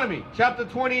Deuteronomy, chapter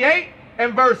 28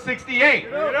 and verse 68.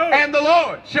 And the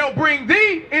Lord shall bring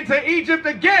thee into Egypt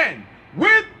again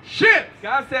with ships.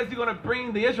 God says he's going to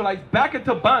bring the Israelites back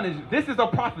into bondage. This is a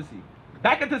prophecy.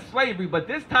 Back into slavery, but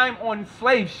this time on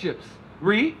slave ships.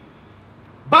 Read.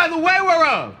 By the way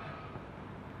whereof,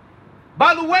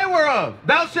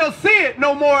 thou shalt see it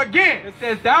no more again. It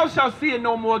says, thou shalt see it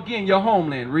no more again, your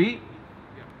homeland. Read.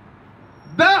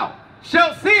 Thou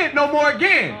shalt see it no more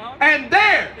again. And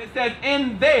there. It says,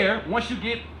 in there, once you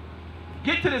get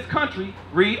to this country,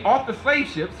 read, off the slave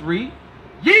ships, read.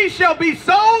 Ye shall be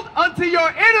sold unto your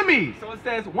enemies. So it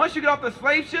says, once you get off the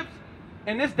slave ships,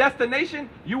 in this destination,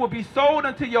 you will be sold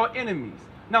unto your enemies.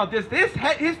 Now, this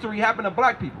history happened to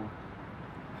black people.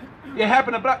 It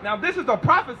happened to black. Now, this is a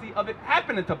prophecy of it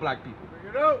happening to black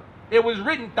people. It was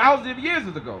written thousands of years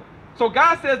ago. So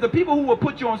God says the people who will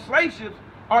put you on slave ships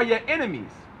are your enemies.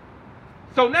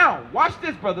 So now, watch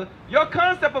this, brother. Your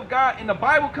concept of God and the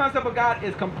Bible concept of God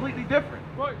is completely different.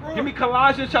 Give me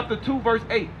Colossians chapter 2, verse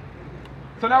 8.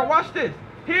 So now watch this.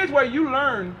 Here's where you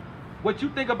learn what you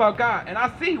think about God. And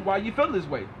I see why you feel this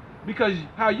way. Because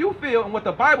how you feel and what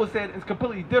the Bible said is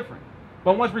completely different.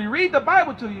 But once we read the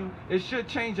Bible to you, it should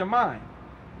change your mind.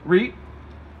 Read.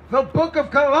 The book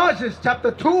of Colossians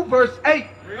chapter 2 verse 8.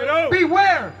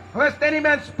 Beware lest any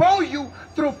man spoil you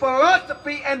through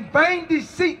philosophy and vain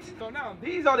deceit. So now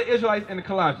these are the Israelites in the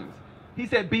Colossians. He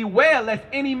said, beware lest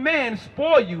any man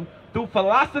spoil you through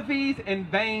philosophies and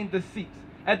vain deceits.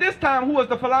 At this time, who was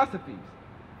the philosophies?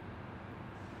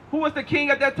 Who was the king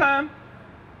at that time?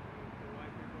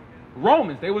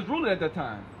 Romans. They was ruling at that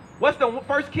time. What's the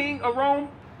first king of Rome?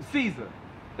 Caesar.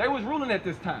 They was ruling at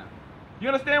this time. You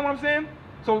understand what I'm saying?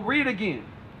 So read it again.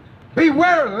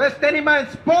 Beware lest any man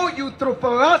spoil you through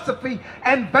philosophy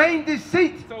and vain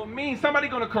deceit. So it means somebody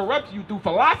going to corrupt you through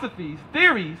philosophies,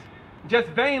 theories, just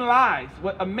vain lies,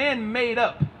 what a man made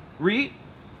up. Read.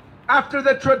 After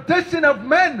the tradition of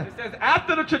men. It says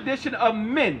after the tradition of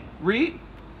men. Read.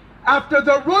 After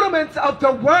the rudiments of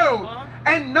the world,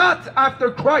 and not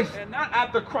after Christ. And not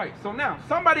after Christ. So now,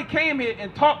 somebody came here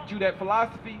and taught you that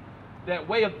philosophy, that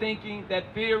way of thinking,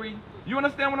 that theory. You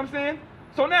understand what I'm saying?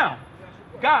 So now,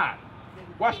 God,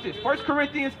 watch this. 1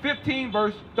 Corinthians 15,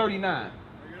 verse 39.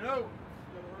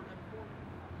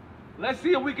 Let's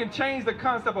see if we can change the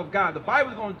concept of God. The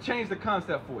Bible is going to change the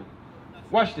concept for you.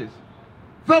 Watch this.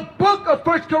 The book of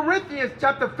 1 Corinthians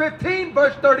chapter 15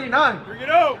 verse 39. Bring it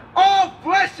out. All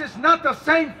flesh is not the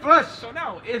same flesh. So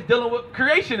now it's dealing with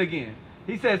creation again.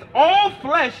 He says all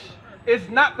flesh is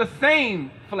not the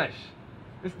same flesh.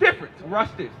 It's different.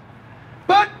 Watch this.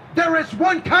 But there is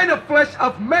one kind of flesh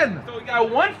of men. So we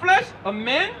got one flesh of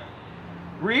men.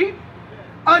 Read.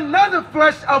 Another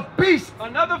flesh of beasts.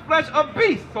 Another flesh of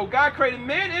beasts. So God created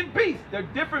men and beasts. They're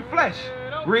different flesh.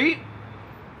 Read.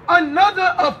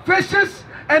 Another of fishes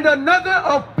and another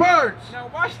of birds. Now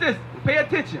watch this. Pay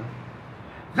attention.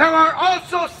 There are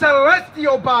also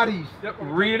celestial bodies.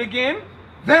 Read it again.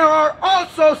 There are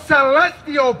also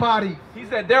celestial bodies. He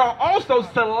said there are also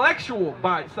celestial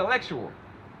bodies. Celestial.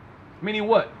 Meaning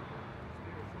what?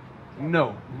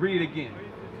 No. Read it again.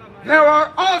 There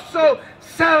are also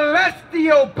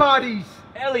celestial bodies.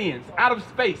 Aliens out of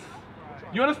space.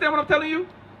 You understand what I'm telling you?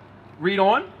 Read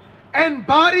on. And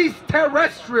bodies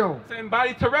terrestrial. Saying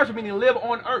body terrestrial, meaning live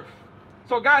on earth.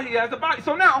 So God, he has a body.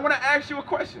 So now I want to ask you a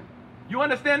question. You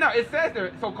understand now? It says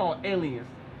they're so-called aliens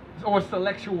or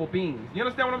celestial beings. You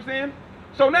understand what I'm saying?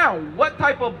 So now, what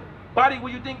type of body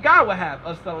would you think God would have?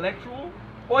 A celestial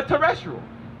or terrestrial?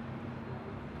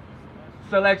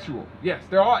 Celestial. Yes,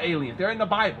 they're all aliens. They're in the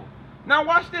Bible. Now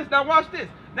watch this. Now watch this.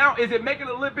 Now, is it making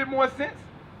a little bit more sense?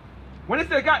 When it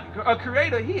says God, a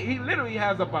creator, he literally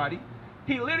has a body.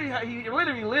 He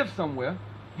literally lives somewhere.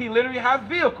 He literally has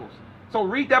vehicles. So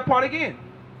read that part again.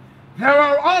 There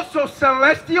are also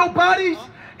celestial bodies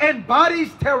and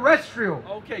bodies terrestrial.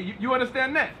 Okay, you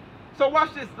understand that? So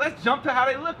watch this. Let's jump to how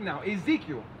they look now.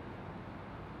 Ezekiel,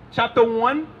 chapter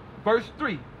 1, verse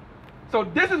 3. So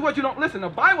this is what you don't listen. The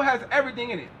Bible has everything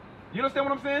in it. You understand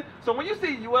what I'm saying? So when you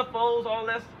see UFOs, all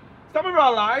that, some of it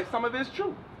are lies, some of it is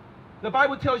true. The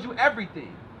Bible tells you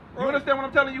everything. You understand what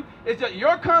I'm telling you? It's just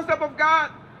your concept of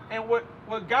God and what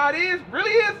God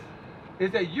really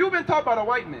is that you've been taught by the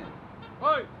white man.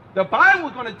 Right. The Bible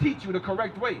is going to teach you the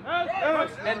correct way.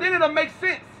 And then it'll make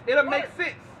sense. It'll make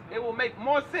sense. It will make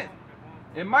more sense.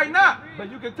 It might not,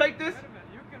 but you can take this.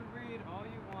 You can read all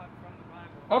you want from the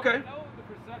Bible. Okay. I know the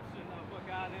perception of what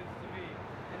God is to me.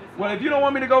 And it's Well, if you don't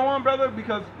want me to go on, brother,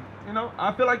 because, you know,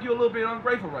 I feel like you're a little bit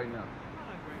ungrateful right now. I'm not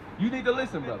ungrateful. You need to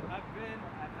listen, brother. I've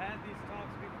had these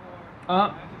talks before. Uh-huh.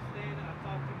 I understand, and I've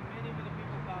talked to many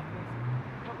people about this.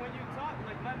 But when you talk,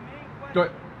 like my main question. Go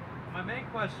ahead. My main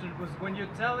question was, when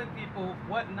you're telling people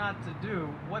what not to do,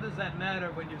 what does that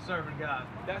matter when you're serving God?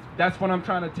 That's what I'm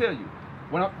trying to tell you.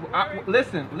 When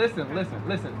listen.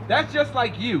 That's just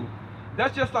like you.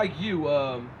 That's like you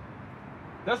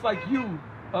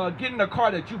getting a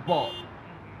car that you bought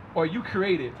or you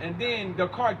created, and then the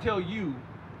car tell you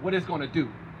what it's gonna do.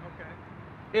 Okay.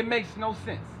 It makes no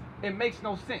sense. It makes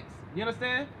no sense. You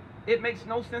understand? It makes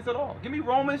no sense at all. Give me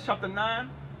Romans chapter 9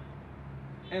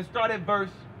 and start at verse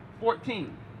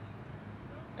 14.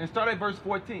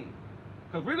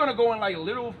 Because we're going to go in like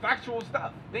little factual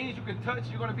stuff. Things you can touch,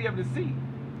 you're going to be able to see.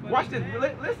 Watch this.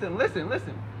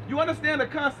 Listen. You understand the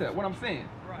concept, what I'm saying.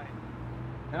 Right.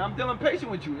 And I'm dealing patient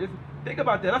with you. Think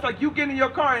about that. That's like you getting in your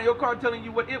car and your car telling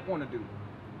you what it want to do.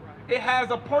 Right. It has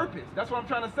a purpose. That's what I'm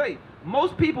trying to say.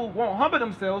 Most people won't humble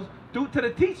themselves due to the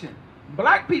teaching.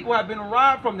 Black people have been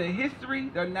robbed from their history,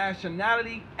 their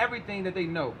nationality, everything that they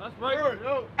know. That's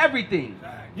right. Everything.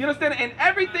 You understand? And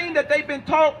everything that they've been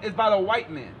taught is by the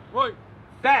white man. Right.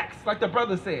 Facts, like the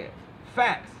brother said.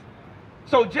 Facts.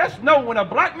 So just know, when a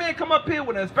black man come up here,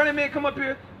 when a Hispanic man come up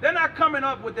here, they're not coming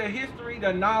up with their history,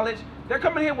 their knowledge. They're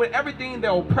coming here with everything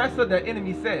their oppressor, their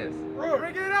enemy says.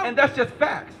 Bring it out. And that's just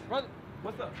facts. Brother.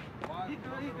 What's up? He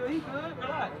good.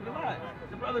 Relax.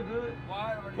 The brother good.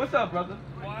 What's up, brother?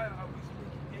 Why are we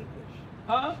speaking English?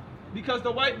 Huh? Because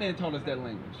the white man taught us that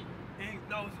language.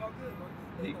 No, it's all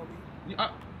good.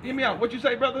 Hear me out. What you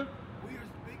say, brother? We are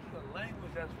speaking a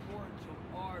language that's foreign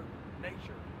to our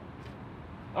nature.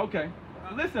 Okay.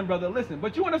 Listen, brother, listen.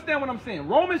 But you understand what I'm saying.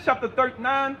 Romans chapter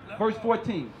 39, verse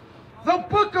 14. The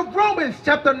book of Romans,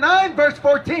 chapter 9, verse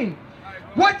 14.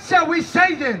 What shall we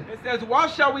say then? It says,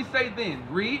 what shall we say then?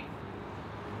 Read.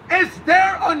 Is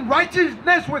there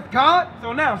unrighteousness with God?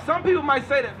 So now, some people might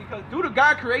say that because due to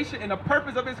God's creation and the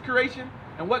purpose of his creation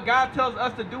and what God tells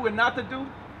us to do and not to do,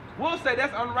 we'll say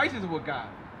that's unrighteous with God.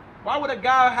 Why would a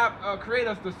God have create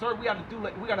us to serve? We got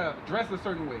to dress a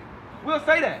certain way. We'll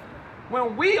say that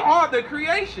when we are the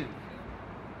creation.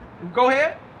 Go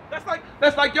ahead.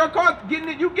 That's like your car getting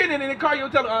in. You getting in the car, you'll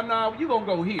tell her, oh no, you gonna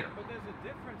go here. But there's a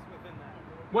difference within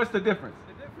that. What's the difference?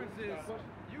 The difference is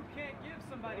you can't give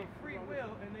somebody free will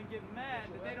and then get mad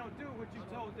that they don't do what you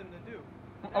told them to do.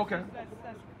 That's Okay. That's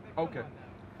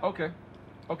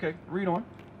Okay. Read on.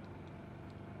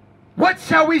 What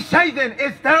shall we say then?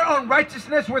 Is there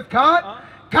unrighteousness with God?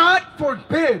 God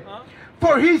forbid.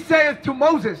 For he saith to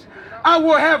Moses, I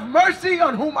will have mercy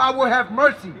on whom I will have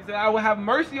mercy. He said, I will have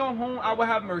mercy on whom I will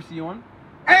have mercy on.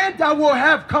 And I will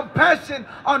have compassion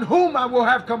on whom I will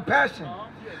have compassion.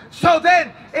 So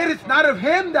then, it is not of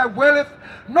him that willeth,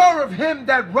 nor of him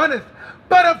that runneth,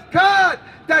 but of God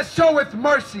that showeth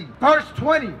mercy. Verse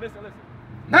 20. Listen.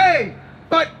 Nay,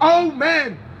 but O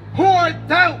man, who art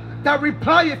thou that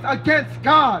replieth against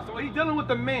God? So he's dealing with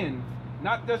the men,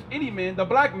 not just any men, the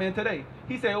black men today.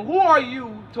 He said, who are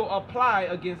you to apply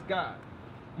against God?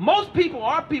 Most people,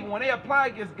 our people, when they apply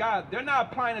against God, they're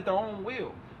not applying at their own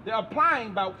will. They're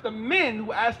applying by the men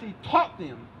who actually taught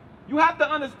them. You have to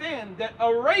understand that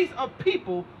a race of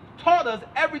people taught us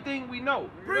everything we know.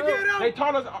 Bring it out. They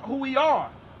taught us who we are.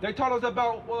 They taught us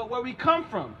about where we come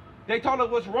from. They taught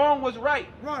us what's wrong, what's right.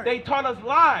 They taught us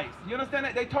lies. You understand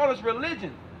that? They taught us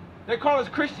religion. They called us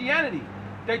Christianity.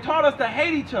 They taught us to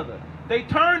hate each other. They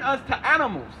turned us to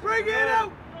animals. Bring it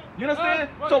out. You understand?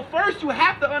 So first you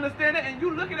have to understand it, and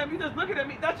you looking at me, just looking at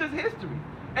me, that's just history.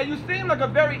 And you seem like a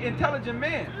very intelligent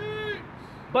man.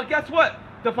 But guess what?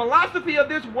 The philosophy of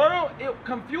this world, it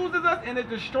confuses us and it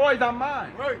destroys our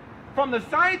mind. Right. From the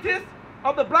scientists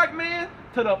of the black man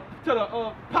to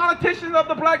the politicians of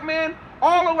the black man,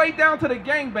 all the way down to the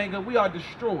gangbanger, we are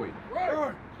destroyed.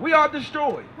 Right. We are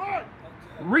destroyed. Right.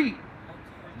 Read.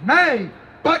 Nay,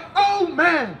 but oh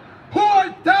man, who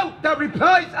art thou that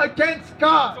replies against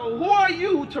God? So who are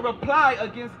you to reply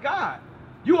against God?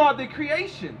 You are the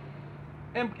creation.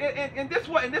 And this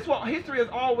what history has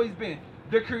always been.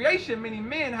 The creation, meaning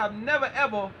men have never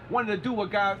ever wanted to do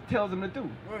what God tells them to do.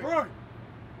 Right.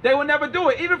 They will never do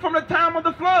it, even from the time of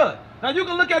the flood. Now you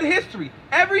can look at history.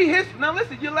 Now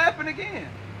listen, you're laughing again.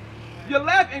 You're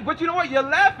laughing, but you know what? You're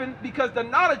laughing because the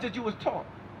knowledge that you was taught.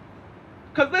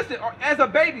 Because listen, as a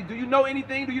baby, do you know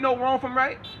anything? Do you know wrong from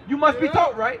right? You must be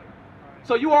taught, right?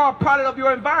 So you are a product of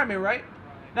your environment, right?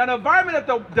 Now the environment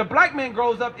that the black man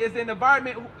grows up is an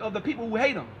environment of the people who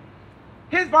hate him.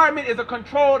 His environment is a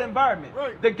controlled environment.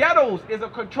 Right. The ghettos is a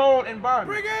controlled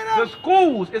environment. Bring it up. The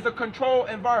schools is a controlled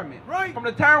environment. Right. From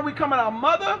the time we come out our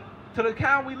mother to the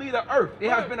time we leave the earth, it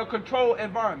has been a controlled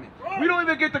environment. Right. We don't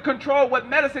even get to control what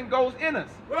medicine goes in us.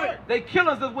 Right. They kill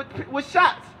us with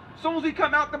shots. As soon as we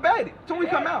come out the bed, as soon as we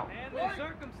come out. And they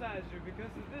circumcise you because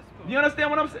of this book. You understand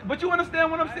what I'm saying? But you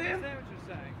understand what I'm I saying? understand what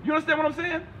you're saying. You understand what I'm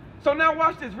saying? So now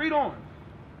watch this. Read on.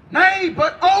 Nay,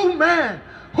 but oh man,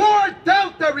 who art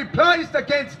thou that replies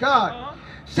against God?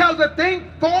 Shall the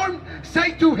thing formed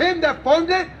say to him that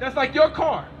formed it? That's like your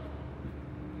car.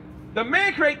 The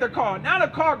man create the car. Now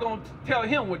the car gonna tell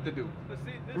him what to do. But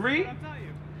see, this Read. is what I'm telling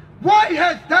you. Why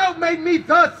hast thou made me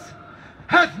thus?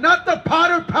 Has not the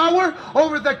potter power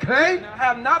over the clay? Now,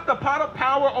 have not the potter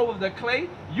power over the clay?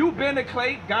 You been the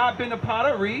clay, God been the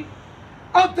potter. Read.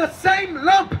 Of the same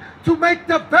lump to make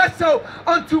the vessel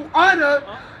unto honor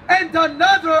and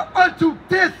another unto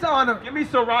dishonor. Give me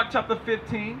Sirach chapter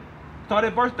 15. Start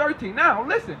at verse 13. Now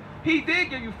listen, he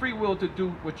did give you free will to do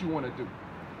what you want to do.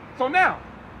 So now,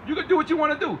 you can do what you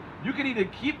want to do. You can either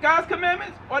keep God's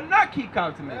commandments or not keep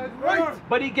God's commandments. Right.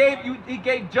 But he gave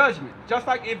judgment. Just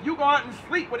like if you go out and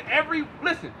sleep with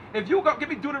if you go, give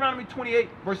me Deuteronomy 28,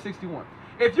 verse 61.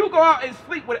 If you go out and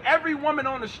sleep with every woman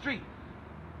on the street,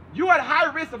 you are at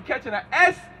high risk of catching an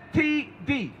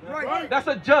STD. Right. That's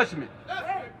a judgment.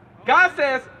 God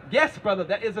says, yes, brother,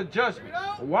 that is a judgment.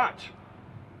 Watch.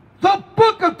 The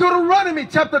book of Deuteronomy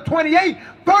chapter 28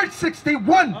 verse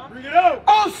 61. Bring it out.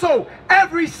 Also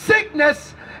every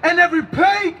sickness and every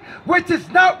plague which is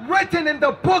not written in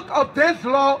the book of this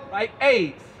law. Like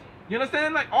AIDS. You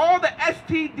understand? Like all the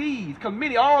STDs,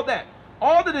 chlamydia, all that.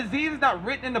 All the diseases not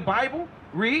written in the Bible.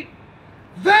 Read.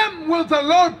 Them will the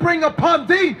Lord bring upon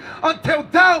thee until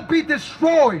thou be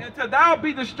destroyed. Until thou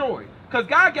be destroyed. Because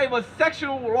God gave us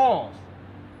sexual laws.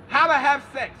 How to have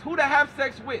sex, who to have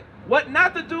sex with, what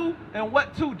not to do, and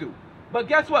what to do. But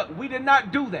guess what? We did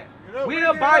not do that. We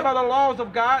didn't abide by the laws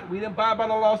of God. We didn't abide by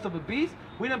the laws of a beast.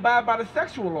 We didn't abide by the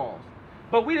sexual laws.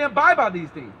 But we didn't abide by these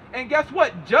things. And guess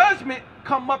what? Judgment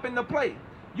come up into play.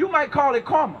 You might call it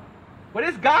karma, but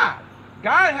it's God.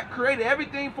 God created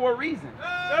everything for a reason.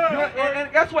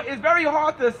 And guess what? It's very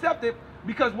hard to accept it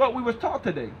because what we was taught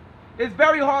today. It's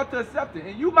very hard to accept it.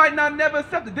 And you might not never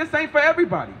accept it. This ain't for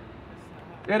everybody.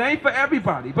 It ain't for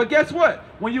everybody. But guess what?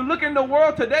 When you look in the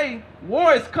world today,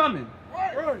 war is coming.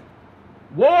 Right.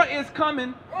 War is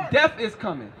coming. Death is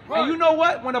coming. And you know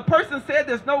what? When a person said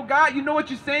there's no God, you know what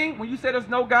you're saying when you say there's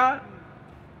no God?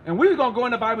 And we're going to go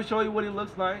in the Bible, show you what he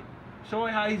looks like, show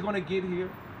you how he's going to get here.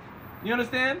 You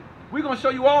understand? We're going to show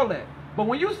you all that. But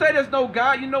when you say there's no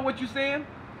God, you know what you're saying?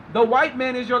 The white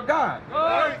man is your God.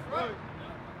 Right.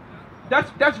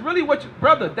 That's really what you,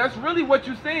 brother, that's really what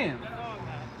you're saying.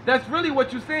 That's really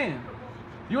what you're saying.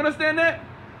 You understand that?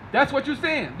 That's what you're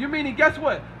saying. You meaning, guess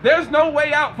what? There's no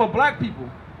way out for black people.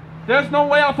 There's no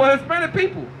way out for Hispanic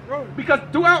people. Because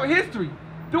throughout history,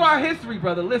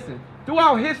 brother, listen,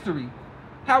 throughout history,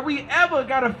 have we ever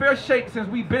got a fair shake since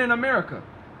we've been in America?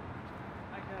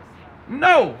 I guess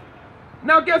No.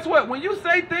 Now guess what? When you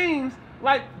say things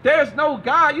like there's no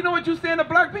God, you know what you're saying to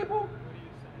black people?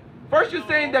 First you're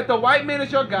saying that the white man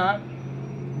is your God.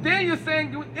 Then you're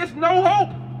saying it's no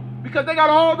hope. Because they got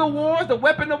all the wars, the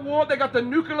weapon of war, they got the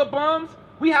nuclear bombs.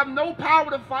 We have no power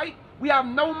to fight. We have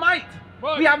no might.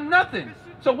 We have nothing.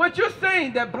 So what you're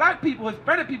saying that black people,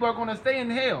 Hispanic people are going to stay in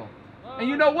hell. And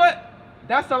you know what?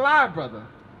 That's a lie, brother.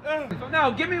 So now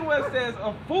give me what it says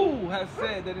a fool has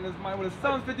said that in his mind. What is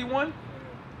Psalms 51?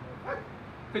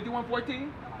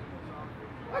 51:14?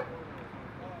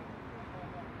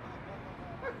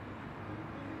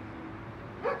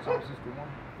 Psalm 61.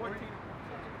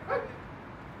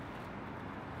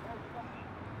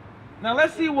 Now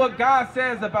let's see what God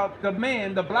says about the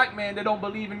man, the black man that don't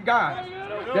believe in God,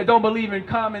 that don't believe in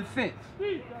common sense.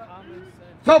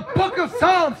 The book of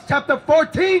Psalms, chapter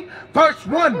 14, verse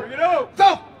 1.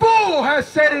 The fool has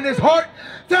said in his heart,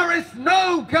 there is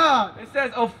no God. It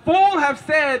says, a fool have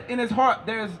said in his heart,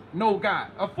 there is no God.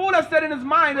 A fool has said in his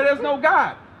mind that there's no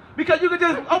God. Because you can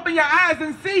just open your eyes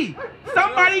and see.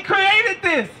 Somebody created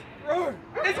this.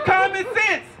 It's common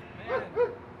sense.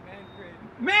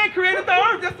 Man created the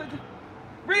earth.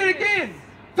 Read it again.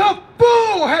 The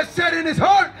fool has said in his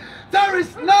heart, there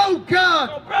is no God.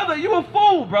 So, brother, you a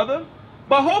fool, brother.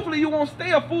 But hopefully you won't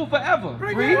stay a fool forever.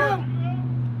 Read.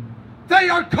 They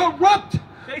are corrupt.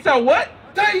 They said what?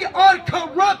 They are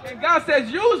corrupt. And God says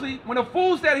usually when a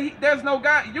fool said there's no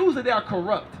God, usually they are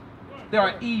corrupt. They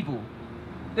are evil.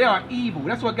 They are evil.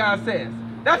 That's what God says.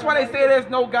 That's why they say there's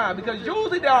no God, because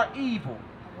usually they are evil.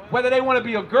 Whether they want to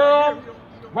be a girl,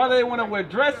 whether they want to wear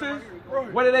dresses,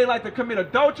 whether they like to commit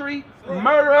adultery,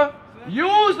 murder,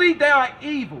 usually they are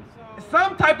evil.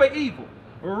 Some type of evil.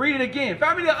 We'll read it again.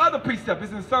 Find me the other precept.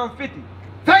 It's in Psalm 50.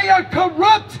 They are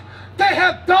corrupt. They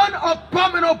have done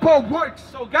abominable works.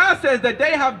 So God says that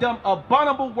they have done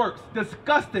abominable works,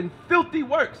 disgusting, filthy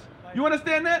works. You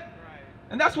understand that?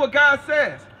 And that's what God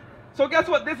says. So guess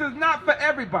what? This is not for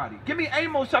everybody. Give me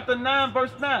Amos chapter 9,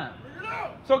 verse 9.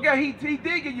 So God, he did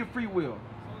give you free will.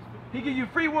 He gave you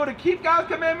free will to keep God's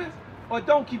commandments or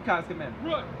don't keep God's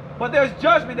commandments. But there's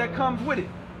judgment that comes with it.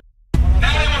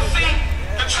 Now they will see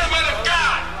the true men of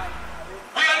God.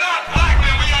 We are not black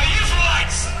men, we are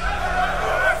Israelites.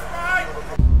 That's right.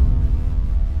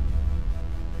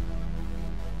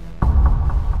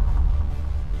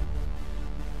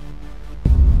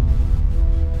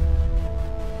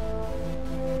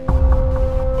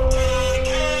 Take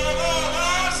care of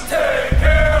us. Take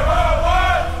care of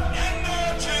us. And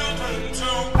our children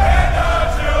too. And our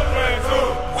children too.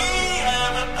 We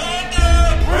have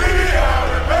repented. We have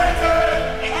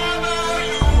repented. How about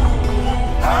you?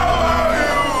 How about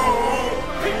you?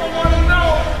 People want to know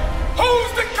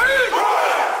who's the king.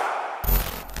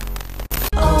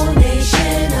 Oh,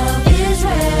 nation of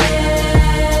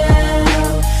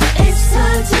Israel, it's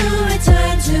time to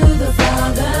return to the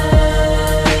Father.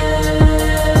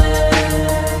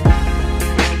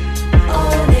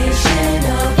 Oh, nation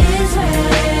of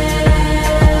Israel,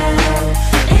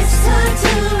 it's time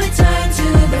to return to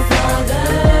the Father.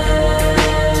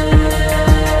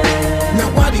 Now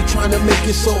why they trying to make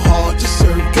it so hard to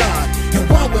serve God? And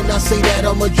why when I say that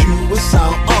I'm a Jew, it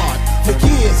sound odd? For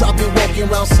years I've been walking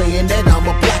around saying that I'm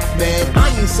a black man. I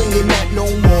ain't saying that no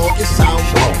more, it sound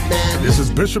wrong, man. This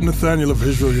is Bishop Nathaniel of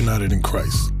Israel United in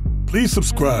Christ. Please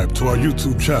subscribe to our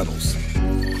YouTube channels.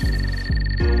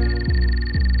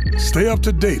 Stay up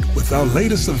to date with our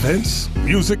latest events,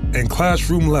 music, and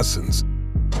classroom lessons.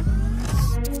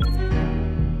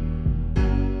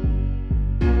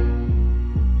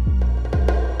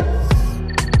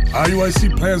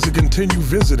 IUIC plans to continue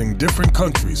visiting different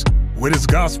countries where this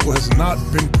gospel has not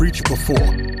been preached before.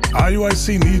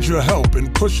 IUIC needs your help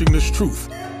in pushing this truth.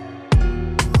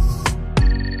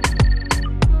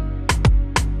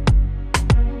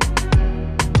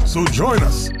 So join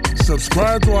us.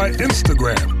 Subscribe to our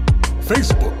Instagram,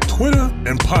 Facebook, Twitter,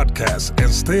 and podcasts,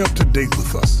 and stay up to date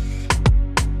with us.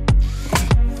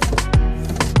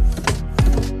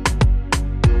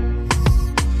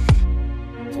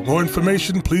 For more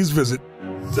information, please visit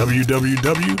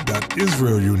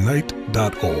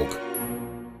www.israelunite.org.